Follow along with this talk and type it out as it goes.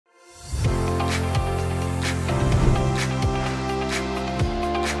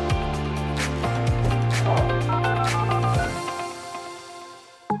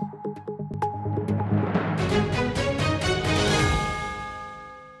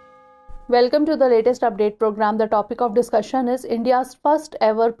Welcome to the latest update program. The topic of discussion is India's first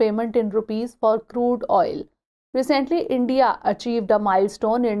ever payment in rupees for crude oil. Recently, India achieved a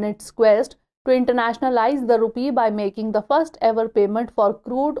milestone in its quest to internationalize the rupee by making the first ever payment for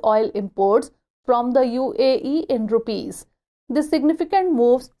crude oil imports from the UAE in rupees. This significant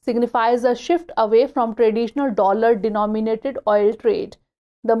move signifies a shift away from traditional dollar-denominated oil trade.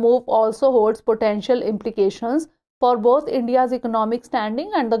 The move also holds potential implications for both India's economic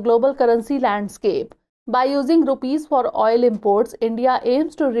standing and the global currency landscape. By using rupees for oil imports, India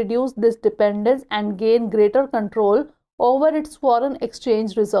aims to reduce this dependence and gain greater control over its foreign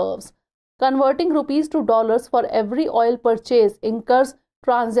exchange reserves. Converting rupees to dollars for every oil purchase incurs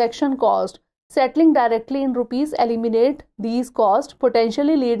transaction cost. Settling directly in rupees eliminates these costs,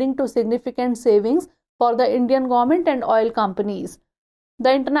 potentially leading to significant savings for the Indian government and oil companies. The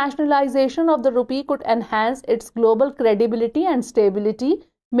internationalization of the rupee could enhance its global credibility and stability,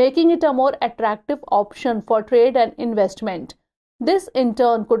 making it a more attractive option for trade and investment. This in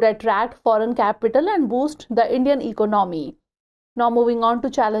turn could attract foreign capital and boost the Indian economy. Now moving on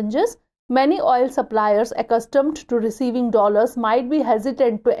to challenges. Many oil suppliers accustomed to receiving dollars might be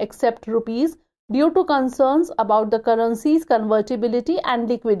hesitant to accept rupees due to concerns about the currency's convertibility and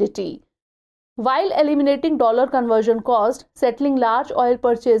liquidity. While eliminating dollar conversion cost, settling large oil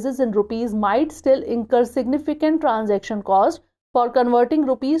purchases in rupees might still incur significant transaction cost for converting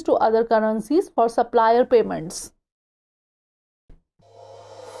rupees to other currencies for supplier payments.